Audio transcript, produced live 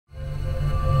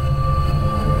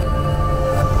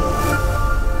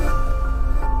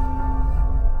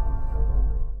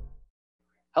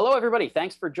Hello, everybody.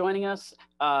 Thanks for joining us.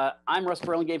 I'm Russ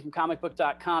Burlingame from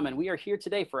comicbook.com, and we are here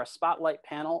today for a spotlight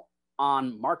panel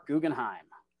on Marc Guggenheim.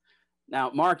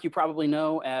 Now, Marc, you probably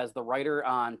know as the writer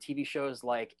on TV shows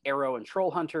like Arrow and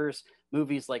Troll Hunters,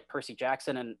 movies like Percy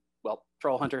Jackson and, well,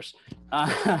 Troll Hunters,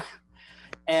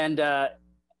 and a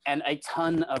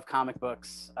ton of comic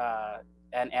books.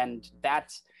 And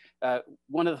that's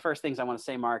one of the first things I want to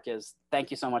say, Marc, is thank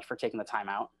you so much for taking the time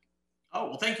out. Oh,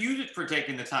 well, thank you for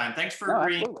taking the time. Thanks for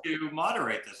agreeing to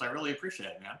moderate this. I really appreciate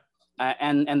it,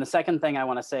 man. And the second thing I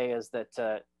want to say is that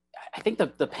I think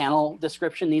the panel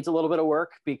description needs a little bit of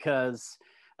work because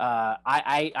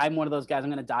I'm one of those guys, I'm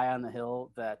going to die on the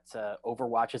hill that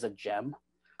Overwatch is a gem.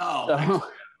 Oh, so, thanks.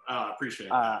 Appreciate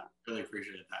that. Really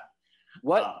appreciate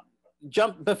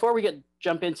that. Before we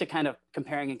jump into kind of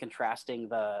comparing and contrasting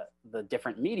the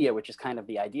different media, which is kind of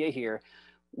the idea here,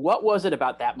 what was it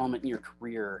about that moment in your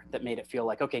career that made it feel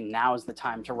like, okay, now is the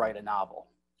time to write a novel?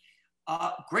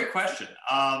 Great question.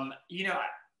 You know,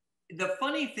 the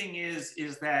funny thing is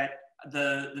that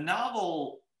the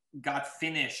novel got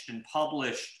finished and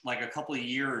published like a couple of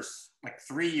years, like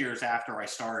 3 years after I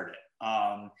started.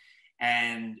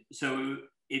 And so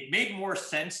it made more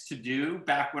sense to do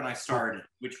back when I started,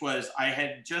 which was I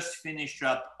had just finished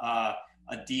up a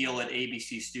deal at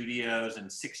ABC Studios and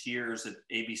 6 years at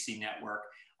ABC Network.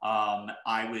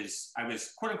 I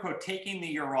was quote unquote taking the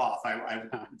year off. I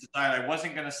decided I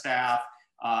wasn't going to staff.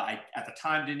 I at the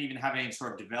time didn't even have any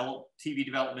sort of TV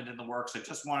development in the works. I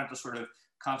just wanted to sort of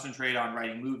concentrate on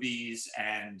writing movies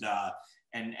and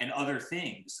other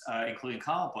things, including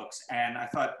comic books. And I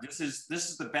thought this is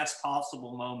the best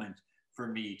possible moment for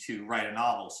me to write a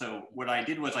novel. So what I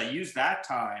did was I used that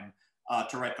time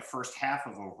to write the first half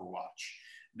of Overwatch.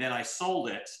 Then I sold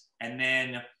it, and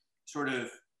then sort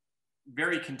of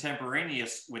very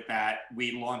contemporaneous with that,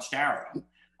 we launched Arrow.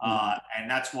 And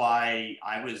that's why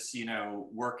I was, you know,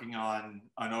 working on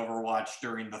Overwatch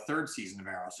during the third season of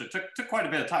Arrow. So it took quite a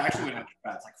bit of time. Actually,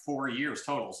 it's like 4 years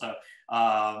total. So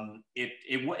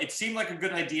it seemed like a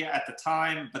good idea at the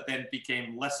time, but then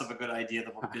became less of a good idea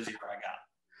the more busier I got.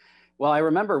 Well, I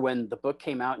remember when the book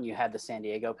came out and you had the San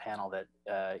Diego panel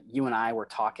that you and I were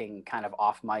talking kind of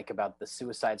off mic about the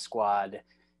Suicide Squad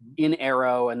in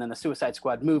Arrow and then the Suicide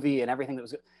Squad movie and everything that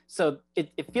was. So it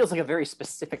feels like a very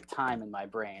specific time in my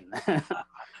brain.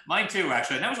 Mine too,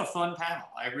 actually. And that was a fun panel.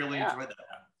 I really enjoyed that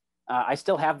panel. I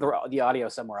still have the audio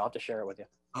somewhere. I'll have to share it with you.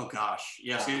 Oh, gosh.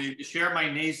 Yes, you share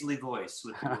my nasally voice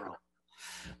with the world.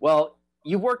 Well,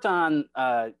 you worked on,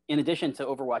 in addition to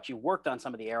Overwatch, you worked on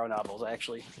some of the Arrow novels. I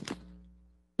actually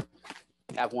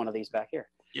have one of these back here.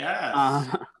 Yes.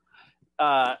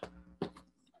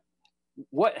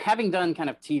 Having done kind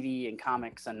of TV and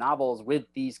comics and novels with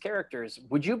these characters,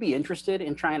 would you be interested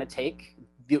in trying to take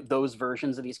those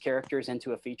versions of these characters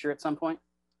into a feature at some point?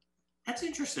 That's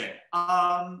interesting.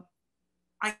 I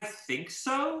think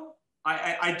so.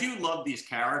 I do love these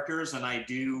characters, and I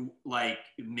do like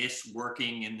miss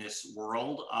working in this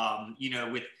world. You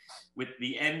know, with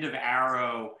the end of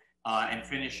Arrow and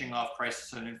finishing off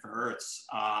Crisis on Infinite Earths,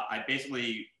 I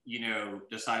basically, you know,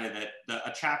 decided that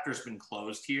a chapter's been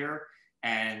closed here.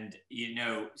 And, you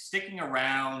know, sticking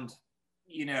around,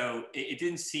 you know, it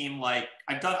didn't seem like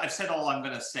I've said all I'm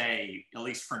going to say, at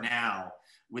least for now,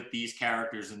 with these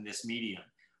characters in this medium.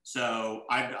 So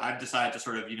I've decided to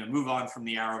sort of, you know, move on from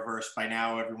the Arrowverse. By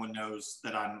now, everyone knows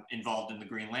that I'm involved in the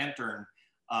Green Lantern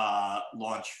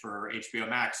launch for HBO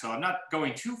Max. So I'm not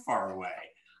going too far away,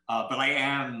 but I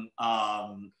am,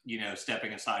 you know,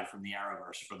 stepping aside from the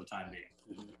Arrowverse for the time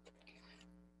being.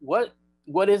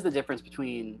 What is the difference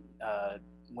between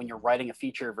when you're writing a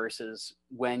feature versus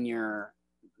when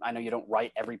I know you don't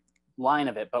write every line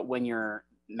of it, but when you're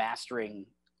mastering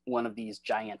one of these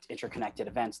giant interconnected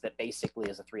events that basically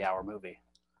is a 3-hour movie?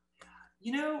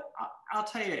 You know, I'll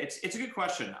tell you, it's a good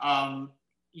question.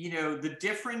 You know, the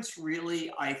difference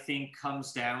really, I think,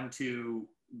 comes down to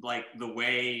like the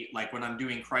way, like when I'm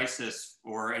doing Crisis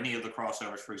or any of the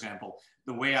crossovers, for example,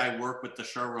 the way I work with the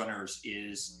showrunners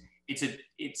is it's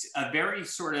a very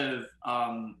sort of,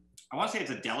 I want to say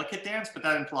it's a delicate dance, but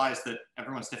that implies that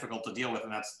everyone's difficult to deal with,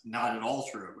 and that's not at all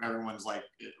true. Everyone's like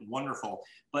wonderful.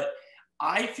 But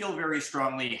I feel very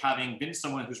strongly, having been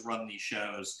someone who's run these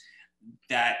shows,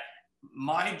 that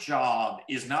my job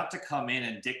is not to come in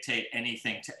and dictate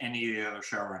anything to any of the other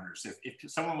showrunners.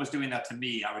 If someone was doing that to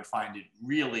me, I would find it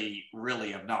really,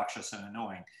 really obnoxious and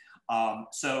annoying.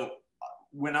 So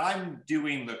when I'm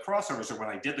doing the crossovers, or when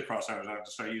I did the crossovers, I have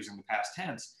to start using the past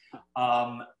tense.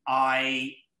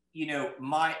 I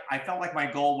felt like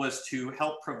my goal was to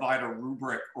help provide a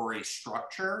rubric or a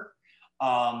structure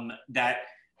that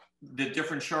the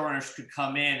different showrunners could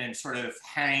come in and sort of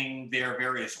hang their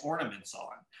various ornaments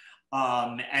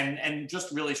on, and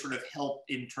just really sort of help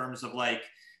in terms of like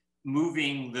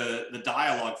moving the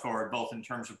dialogue forward, both in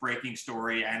terms of breaking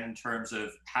story and in terms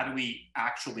of how do we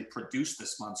actually produce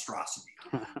this monstrosity.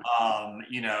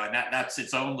 You know, and that's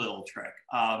its own little trick.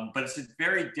 But it's a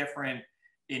very different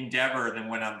endeavor than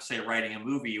when I'm, say, writing a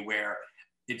movie where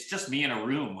it's just me in a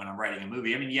room when I'm writing a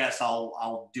movie. I mean, yes,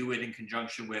 I'll do it in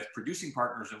conjunction with producing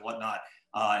partners and whatnot,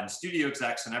 and studio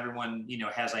execs, and everyone, you know,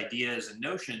 has ideas and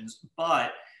notions.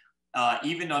 But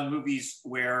even on movies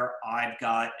where I've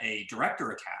got a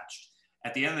director attached,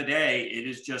 at the end of the day, it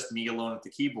is just me alone at the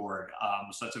keyboard.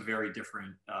 So it's a very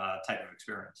different type of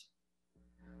experience.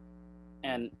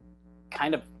 And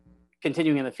kind of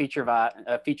continuing in the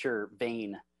feature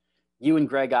vein, you and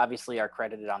Greg obviously are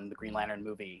credited on the Green Lantern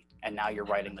movie, and now you're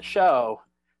writing the show.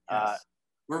 Yes.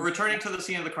 We're returning to the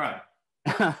scene of the crime.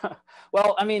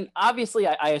 Well, I mean, obviously,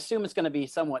 I assume it's going to be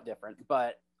somewhat different,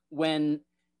 but when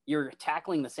you're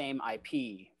tackling the same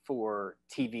IP for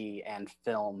TV and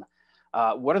film,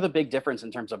 what are the big differences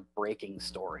in terms of breaking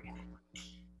story?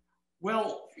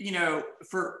 Well, you know,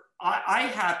 I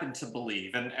happen to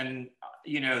believe, and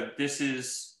you know, this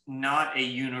is not a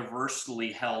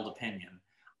universally held opinion.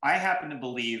 I happen to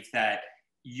believe that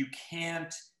you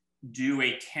can't do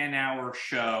a 10-hour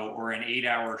show or an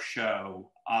 8-hour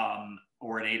show,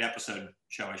 or an 8-episode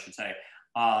show, I should say,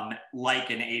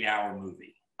 like an 8-hour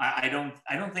movie. I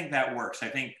don't think that works. I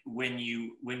think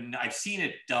when I've seen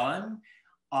it done,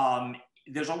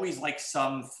 there's always like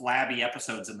some flabby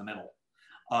episodes in the middle.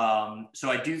 So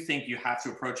I do think you have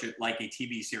to approach it like a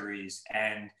TV series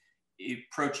and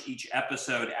approach each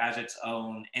episode as its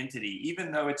own entity.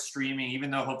 Even though it's streaming,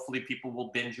 even though hopefully people will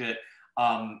binge it,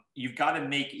 you've got to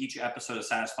make each episode a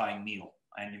satisfying meal,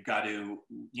 and you've got to,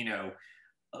 you know,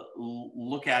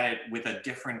 look at it with a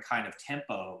different kind of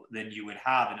tempo than you would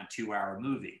have in a 2-hour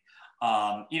movie.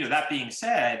 You know, that being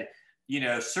said, you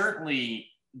know, certainly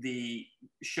the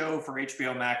show for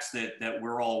HBO Max that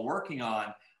we're all working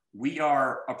on, we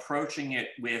are approaching it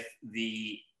with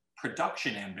the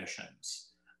production ambitions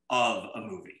of a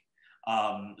movie.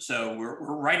 So we're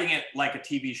writing it like a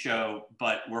TV show,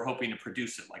 but we're hoping to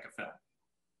produce it like a film.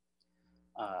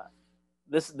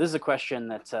 This is a question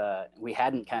that we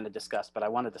hadn't kind of discussed, but I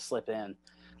wanted to slip in.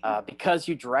 Because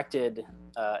you directed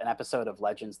an episode of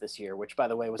Legends this year, which, by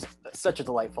the way, was such a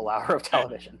delightful hour of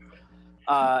television.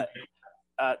 I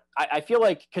feel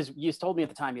like, because you told me at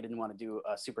the time you didn't want to do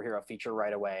a superhero feature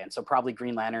right away, and so probably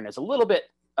Green Lantern is a little bit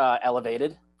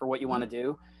elevated for what you want to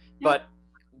do. Yeah. But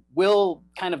will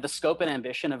kind of the scope and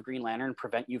ambition of Green Lantern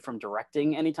prevent you from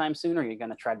directing anytime soon, or are you going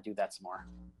to try to do that some more?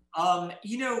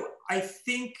 You know, I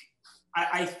think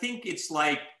it's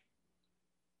like,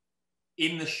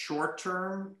 in the short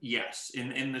term, yes.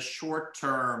 In the short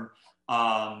term,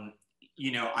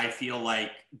 you know, I feel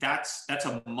like that's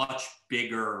a much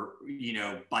bigger, you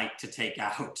know, bite to take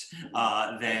out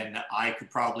than I could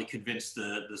probably convince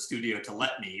the studio to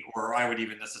let me, or I would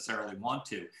even necessarily want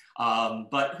to.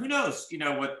 But who knows, you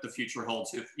know, what the future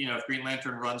holds. If, you know, if Green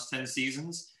Lantern runs 10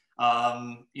 seasons,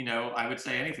 you know, I would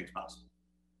say anything's possible.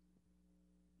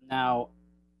 Now,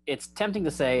 it's tempting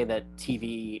to say that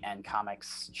TV and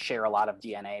comics share a lot of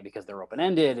DNA because they're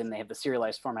open-ended and they have the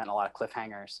serialized format and a lot of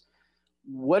cliffhangers.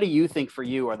 What do you think for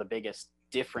you are the biggest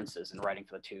differences in writing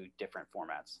for the two different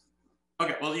formats?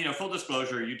 Okay, well, you know, full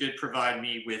disclosure, you did provide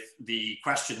me with the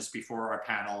questions before our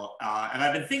panel, and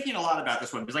I've been thinking a lot about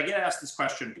this one because I get asked this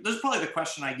question. This is probably the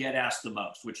question I get asked the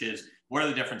most, which is, what are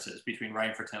the differences between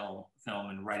writing for film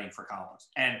and writing for comics?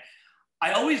 And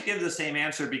I always give the same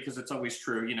answer because it's always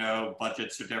true. You know,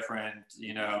 budgets are different.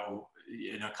 You know,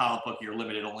 in a comic book, you're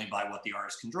limited only by what the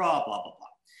artist can draw, blah, blah, blah.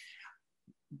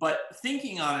 But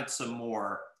thinking on it some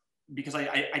more, because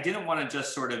I didn't want to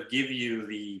just sort of give you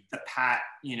the pat,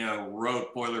 you know,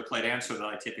 rote boilerplate answer that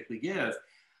I typically give.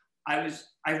 I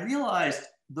realized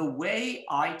the way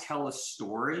I tell a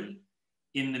story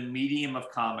in the medium of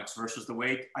comics versus the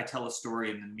way I tell a story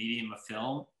in the medium of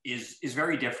film is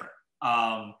very different.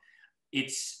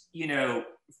 It's, you know,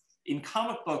 in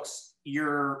comic books,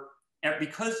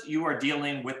 because you are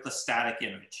dealing with the static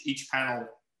image, each panel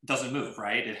doesn't move,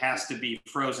 right? It has to be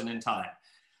frozen in time.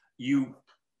 You're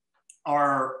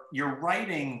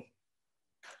writing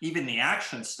even the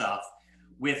action stuff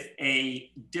with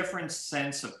a different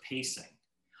sense of pacing.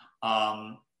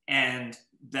 And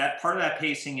that part of that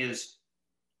pacing is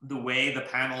the way the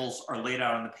panels are laid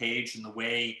out on the page and the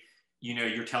way, you know,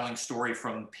 you're telling story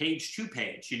from page to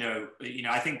page. You know,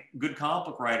 I think good comic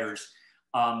book writers,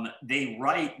 they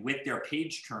write with their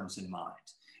page turns in mind.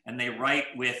 and they write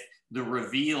with the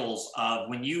reveals of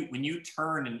when you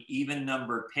turn an even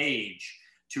numbered page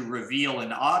to reveal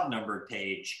an odd numbered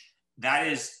page,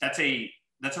 that's a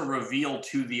reveal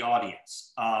to the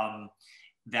audience.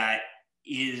 That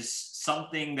is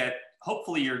something that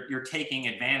hopefully you're taking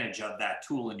advantage of that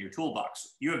tool in your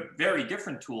toolbox. You have very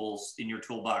different tools in your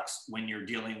toolbox when you're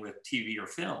dealing with TV or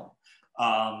film.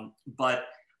 But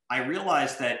I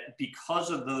realized that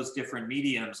because of those different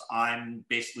mediums, I'm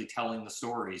basically telling the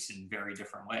stories in very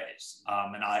different ways.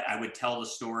 And I would tell the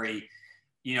story,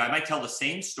 I might tell the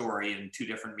same story in two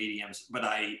different mediums, but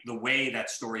the way that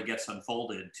story gets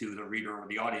unfolded to the reader or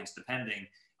the audience, depending,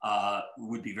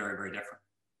 would be very, very different.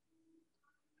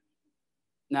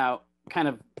 Now, kind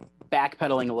of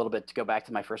backpedaling a little bit to go back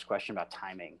to my first question about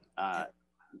timing.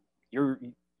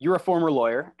 You're a former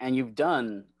lawyer, and you've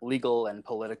done legal and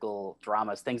political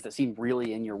dramas, things that seem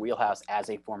really in your wheelhouse as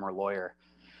a former lawyer.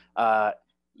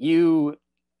 You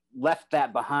left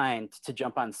that behind to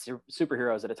jump on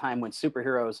superheroes at a time when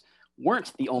superheroes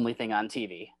weren't the only thing on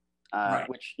TV, right.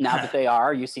 Which now that they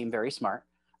are, you seem very smart.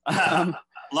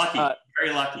 Lucky,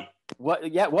 very lucky.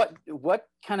 What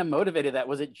kind of motivated that?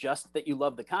 Was it just that you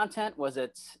loved the content? Was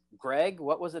it Greg?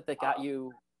 What was it that got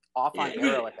you off on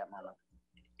Arrow at that moment?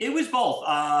 It was both.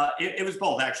 It was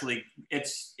both, actually.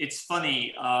 It's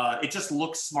funny. It just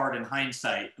looks smart in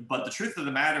hindsight. But the truth of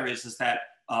the matter is that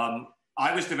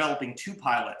I was developing two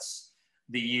pilots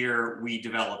the year we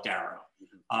developed Arrow.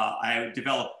 I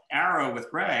developed Arrow with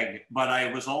Greg, but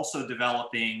I was also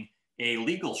developing a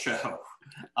legal show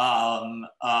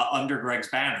under Greg's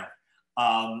banner.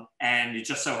 And it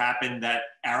just so happened that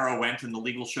Arrow went and the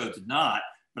legal show did not.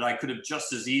 But I could have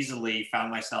just as easily found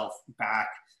myself back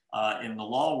in the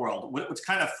law world. What's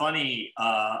kind of funny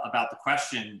about the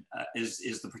question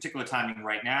is the particular timing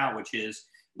right now, which is,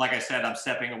 like I said, I'm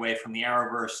stepping away from the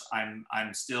Arrowverse.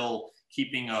 I'm still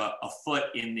keeping a foot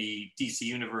in the DC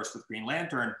universe with Green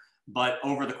Lantern, but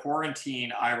over the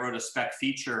quarantine, I wrote a spec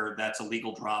feature that's a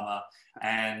legal drama,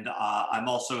 and I'm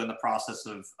also in the process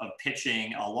of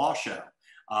pitching a law show.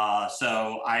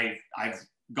 So I've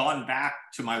gone back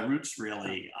to my roots,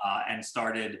 really, and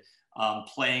started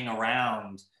playing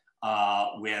around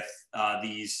with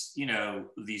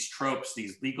these tropes,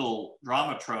 these legal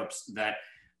drama tropes that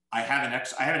I haven't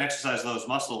exercised those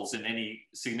muscles in any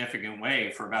significant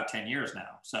way for about 10 years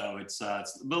now. So it's a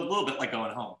little bit like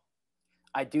going home.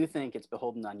 I do think it's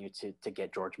beholden on you to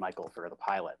get George Michael for the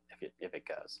pilot if it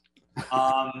goes.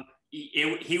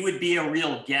 He would be a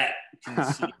real get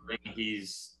considering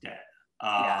he's dead.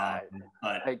 I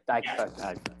forgot about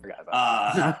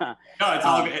that. No, it's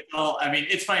all. I mean,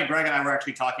 it's funny. Greg and I were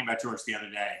actually talking about George the other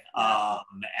day,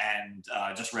 and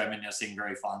just reminiscing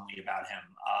very fondly about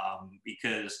him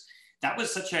because that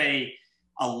was such a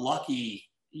lucky,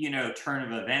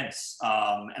 turn of events.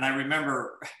 And I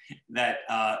remember that,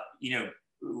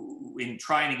 in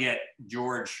trying to get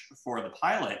George for the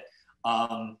pilot,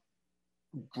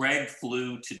 Greg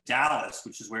flew to Dallas,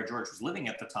 which is where George was living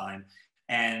at the time.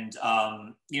 And,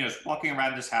 walking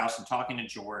around his house and talking to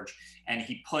George, and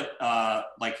he put, I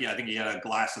think he had a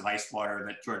glass of ice water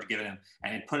that George had given him,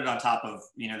 and he put it on top of,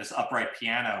 this upright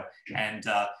piano. And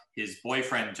his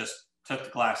boyfriend just took the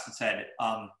glass and said,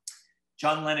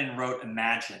 John Lennon wrote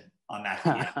Imagine on that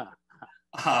piano.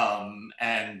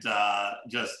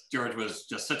 George was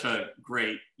just such a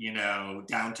great,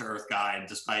 down-to-earth guy,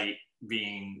 despite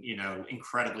being,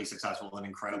 incredibly successful and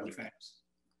incredibly famous.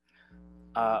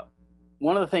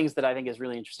 One of the things that I think is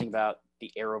really interesting about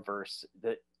the Arrowverse,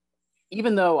 that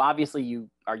even though obviously you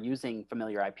are using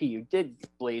familiar IP, you did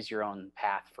blaze your own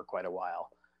path for quite a while.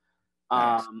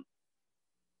 Nice.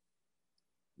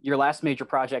 Your last major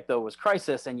project, though, was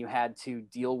Crisis, and you had to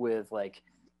deal with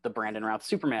the Brandon Routh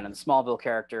Superman and the Smallville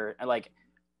character.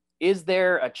 Is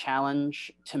there a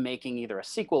challenge to making either a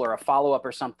sequel or a follow-up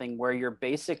or something where you're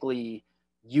basically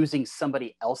using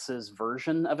somebody else's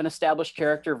version of an established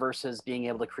character versus being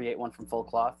able to create one from full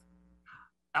cloth?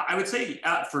 I would say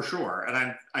for sure.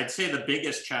 And I'd say the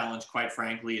biggest challenge, quite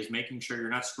frankly, is making sure you're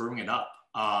not screwing it up.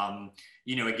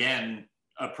 Again,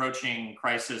 approaching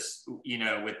Crisis,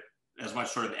 with as much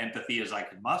sort of empathy as I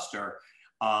could muster,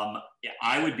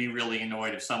 I would be really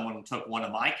annoyed if someone took one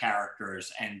of my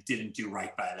characters and didn't do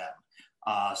right by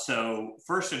them. So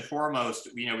first and foremost,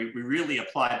 we really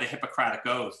applied the Hippocratic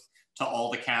Oath to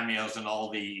all the cameos and all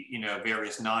the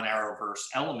various non-Arrowverse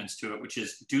elements to it, which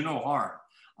is do no harm.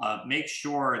 Make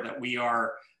sure that we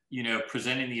are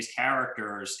presenting these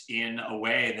characters in a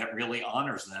way that really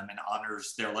honors them and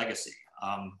honors their legacy.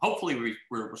 Hopefully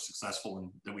we're successful in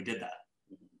that we did that.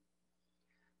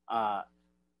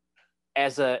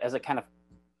 As a kind of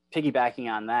piggybacking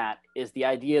on that is the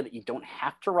idea that you don't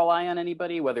have to rely on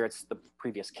anybody, whether it's the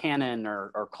previous canon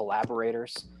or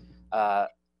collaborators.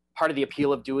 Part of the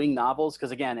appeal of doing novels,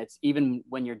 because again, it's even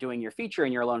when you're doing your feature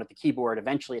and you're alone at the keyboard,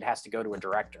 eventually it has to go to a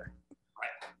director.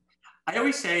 Right. I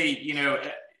always say, you know,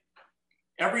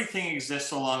 everything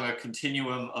exists along a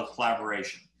continuum of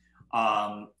collaboration.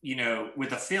 You know,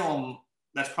 with a film,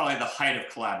 that's probably the height of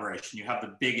collaboration. You have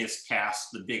the biggest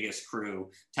cast, the biggest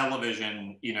crew.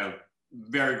 Television, you know,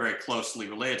 very, very closely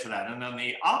related to that. And on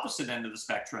the opposite end of the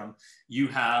spectrum, you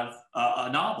have a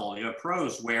novel, you have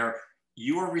prose, where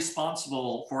you are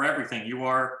responsible for everything. You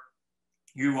are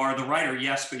the writer,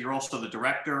 yes, but you're also the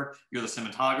director, you're the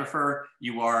cinematographer,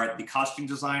 you are the costume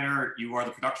designer, you are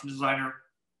the production designer.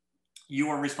 You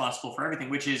are responsible for everything,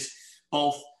 which is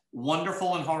both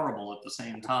wonderful and horrible at the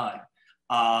same time.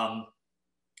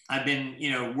 I've been,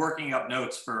 you know, working up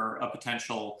notes for a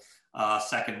potential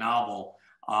second novel.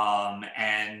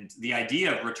 And the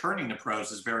idea of returning to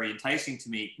prose is very enticing to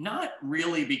me, not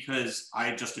really because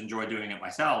I just enjoy doing it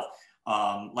myself.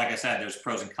 Like I said, there's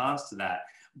pros and cons to that.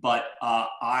 But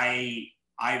I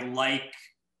like,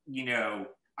 you know,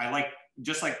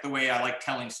 just like the way I like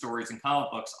telling stories in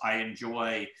comic books, I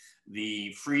enjoy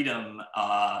the freedom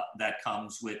that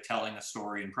comes with telling a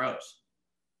story in prose.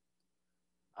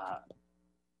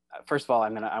 First of all,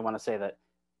 I want to say that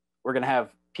we're going to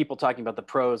have people talking about the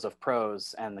pros of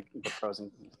prose and the pros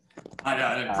and I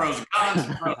know, pros and cons.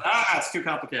 It's too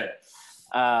complicated.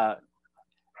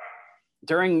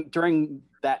 During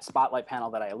that spotlight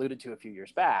panel that I alluded to a few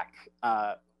years back,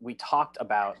 we talked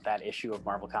about that issue of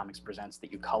Marvel Comics Presents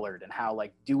that you colored, and how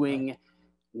like doing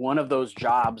one of those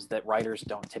jobs that writers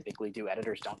don't typically do,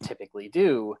 editors don't typically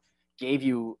do, gave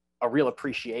you a real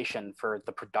appreciation for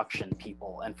the production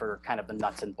people and for kind of the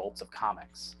nuts and bolts of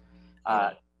comics.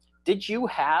 Did you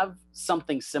have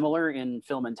something similar in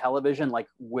film and television? Like,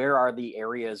 where are the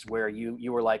areas where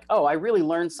you were like, oh, I really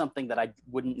learned something that I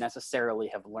wouldn't necessarily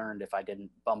have learned if I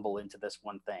didn't bumble into this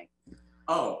one thing?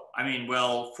 Oh, I mean,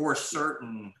 well, for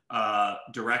certain,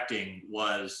 directing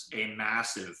was a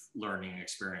massive learning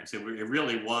experience. It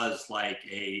really was like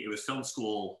it was film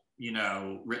school, you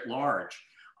know, writ large.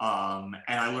 And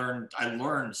I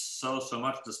learned so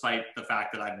much, despite the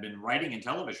fact that I've been writing in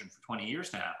television for 20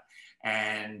 years now.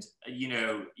 And, you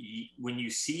know, when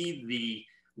you see the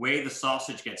way the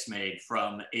sausage gets made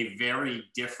from a very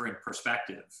different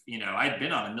perspective, you know, I'd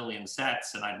been on a million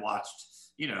sets and I'd watched,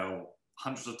 you know,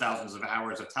 hundreds of thousands of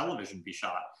hours of television be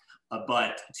shot.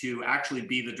 But to actually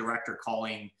be the director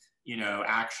calling, you know,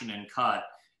 action and cut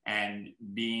and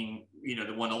being, you know,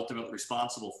 the one ultimately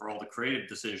responsible for all the creative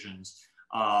decisions,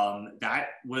 it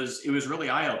was really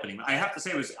eye-opening. I have to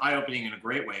say it was eye-opening in a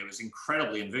great way. It was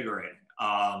incredibly invigorating.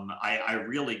 I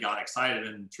really got excited,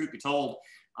 and truth be told,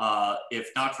 if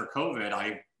not for COVID,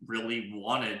 I really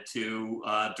wanted to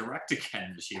direct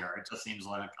again this year. It just seems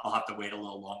like I'll have to wait a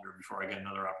little longer before I get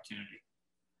another opportunity.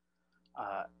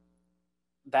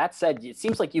 That said, it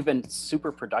seems like you've been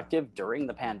super productive during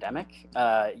the pandemic.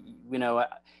 You know,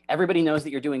 everybody knows that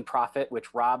you're doing Profit,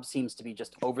 which Rob seems to be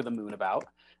just over the moon about.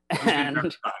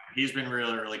 And he's been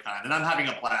really, really kind, and I'm having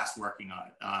a blast working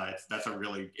on it.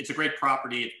 It's a great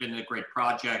property. It's been a great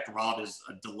project. Rob is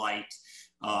a delight.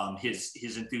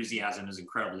 His enthusiasm is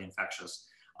incredibly infectious.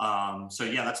 So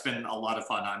yeah, that's been a lot of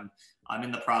fun. I'm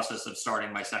in the process of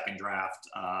starting my second draft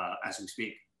as we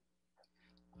speak.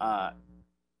 But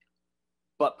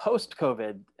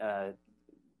post-COVID,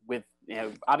 with, you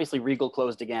know, obviously Regal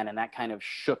closed again, and that kind of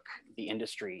shook the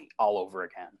industry all over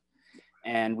again.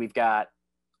 And we've got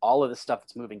all of the stuff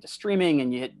that's moving to streaming,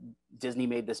 and Disney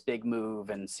made this big move,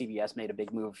 and CBS made a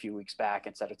big move a few weeks back,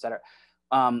 et cetera, et cetera.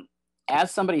 As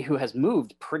somebody who has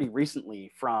moved pretty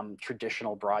recently from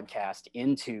traditional broadcast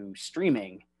into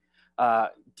streaming, do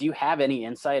you have any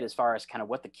insight as far as kind of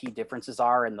what the key differences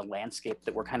are in the landscape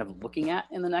that we're kind of looking at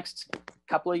in the next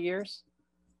couple of years?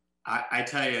 I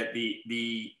tell you,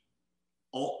 the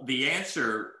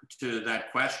answer to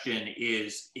that question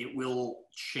is it will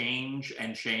change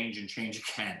and change and change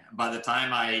again. By the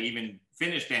time I even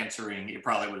finished answering, it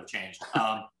probably would have changed.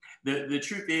 The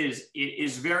truth is, it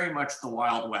is very much the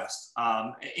Wild West.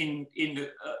 In you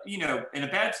know, in a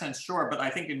bad sense, sure, but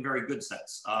I think in very good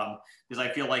sense. Because I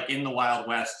feel like in the Wild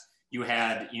West, you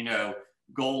had, you know,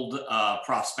 gold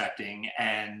prospecting,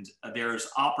 and there's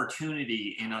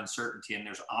opportunity in uncertainty, and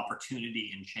there's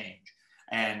opportunity in change.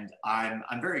 And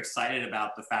I'm very excited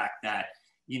about the fact that,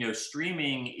 you know,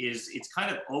 streaming it's kind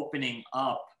of opening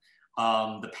up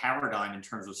the paradigm in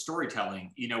terms of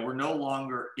storytelling. You know, we're no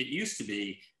longer, it used to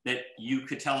be that you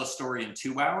could tell a story in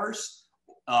 2 hours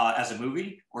as a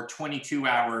movie, or 22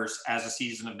 hours as a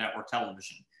season of network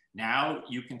television. Now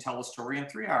you can tell a story in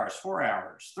 3 hours, 4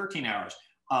 hours, 13 hours.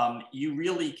 You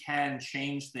really can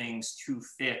change things to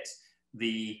fit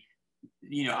the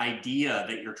idea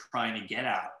that you're trying to get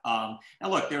at.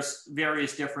 And look, there's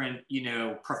various different,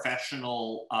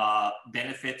 professional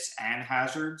benefits and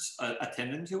hazards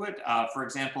attendant to it. For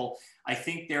example, I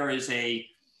think there is there's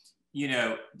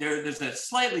a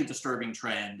slightly disturbing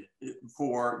trend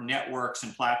for networks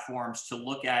and platforms to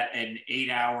look at an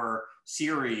 8-hour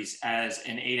series as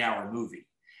an 8-hour movie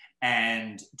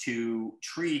and to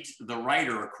treat the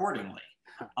writer accordingly.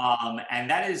 And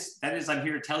that is, I'm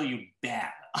here to tell you, bad.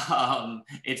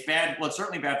 It's bad. Well, it's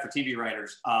certainly bad for TV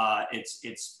writers.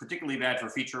 It's particularly bad for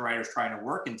feature writers trying to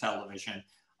work in television,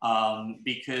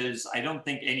 because I don't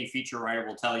think any feature writer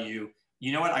will tell you,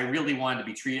 you know what, I really want to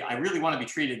be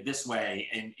treated this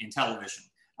way in television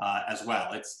as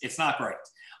well. It's not great.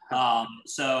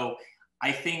 So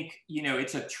I think,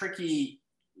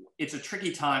 it's a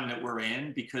tricky time that we're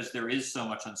in because there is so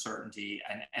much uncertainty.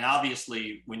 And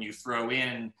obviously, when you throw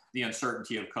in the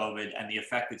uncertainty of COVID and the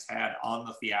effect it's had on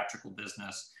the theatrical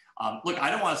business, look,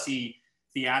 I don't want to see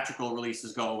theatrical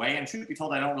releases go away. And truth be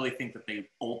told, I don't really think that they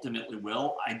ultimately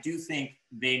will. I do think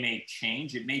they may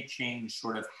change. It may change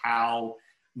sort of how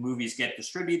movies get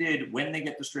distributed, when they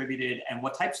get distributed, and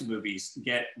what types of movies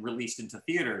get released into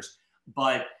theaters.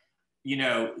 But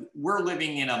we're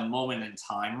living in a moment in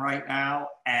time right now.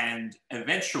 And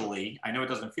eventually, I know it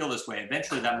doesn't feel this way,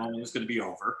 eventually that moment is going to be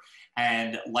over.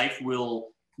 And life will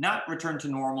not return to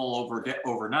normal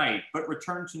overnight, but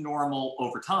return to normal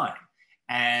over time.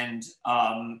 And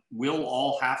we'll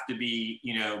all have to be,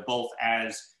 both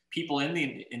as people in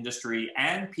the industry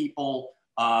and people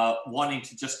wanting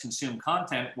to just consume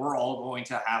content, we're all going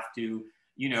to have to,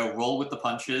 roll with the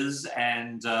punches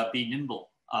and be nimble.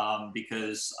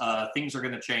 Because things are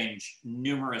going to change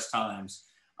numerous times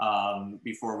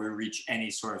before we reach any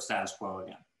sort of status quo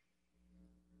again.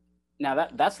 Now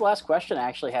that's the last question I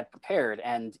actually had prepared,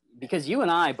 and because you and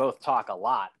I both talk a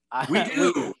lot, we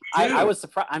do.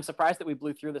 I'm surprised that we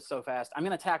blew through this so fast. I'm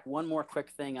going to tack one more quick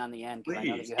thing on the end. I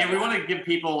know that we want to give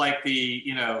people like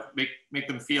make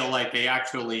them feel like they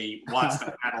actually watched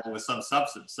the panel with some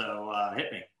substance. So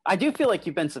hit me. I do feel like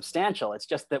you've been substantial. It's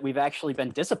just that we've actually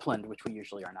been disciplined, which we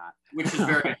usually are not. Which is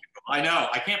very difficult. I know.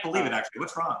 I can't believe it, actually.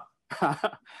 What's wrong?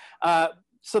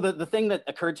 So the thing that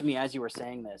occurred to me as you were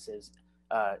saying this is,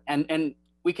 and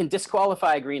we can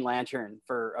disqualify Green Lantern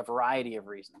for a variety of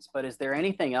reasons, but is there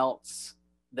anything else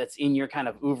that's in your kind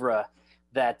of oeuvre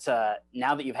that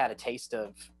now that you've had a taste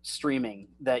of streaming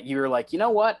that you're like, you know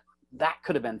what, that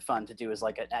could have been fun to do as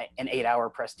like an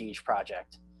 8-hour prestige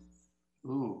project?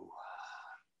 Ooh.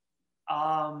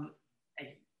 I'll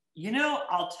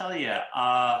tell you,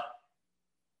 I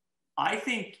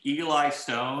think Eagle Eye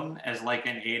Stone as like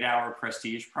an 8-hour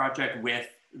prestige project with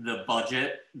the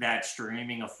budget that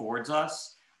streaming affords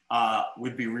us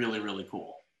would be really, really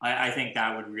cool. I think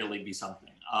that would really be something.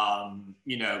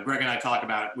 Greg and I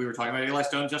we were talking about Eagle Eye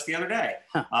Stone just the other day,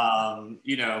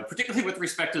 particularly with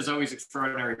respect to Zoe's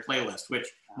Extraordinary Playlist, which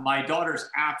my daughters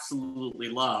absolutely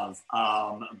love.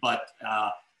 But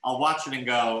I'll watch it and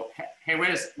go, hey, wait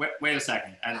a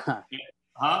second. And,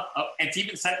 huh? Oh, it's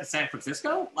even set in San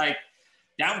Francisco, like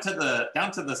down to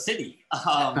the city.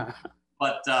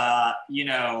 But I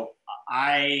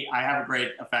have a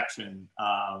great affection,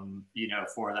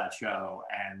 for that show,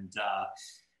 and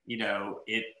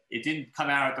it didn't come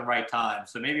out at the right time.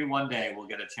 So maybe one day we'll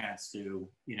get a chance to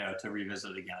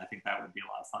revisit it again. I think that would be a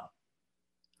lot of fun.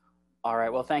 All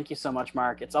right. Well, thank you so much,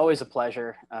 Mark. It's always a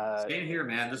pleasure. Same here,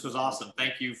 man. This was awesome.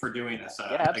 Thank you for doing this.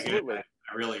 Yeah, absolutely. Again,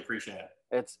 I really appreciate it.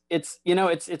 It's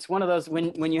one of those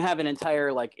when you have an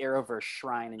entire like Arrowverse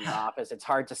shrine in your office, it's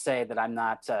hard to say that I'm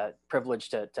not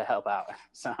privileged to help out.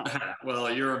 So well,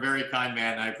 you're a very kind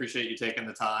man. I appreciate you taking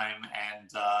the time,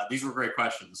 and these were great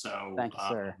questions. So thank you,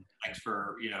 sir. Thanks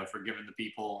for giving the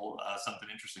people something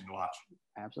interesting to watch.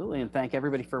 Absolutely, and thank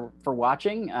everybody for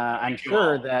watching. I'm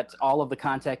sure that all of the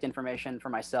contact information for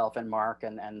myself and Mark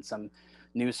and some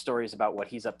news stories about what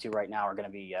he's up to right now are going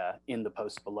to be in the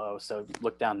post below. So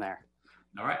look down there.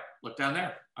 All right. Look down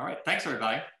there. All right. Thanks,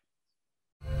 everybody.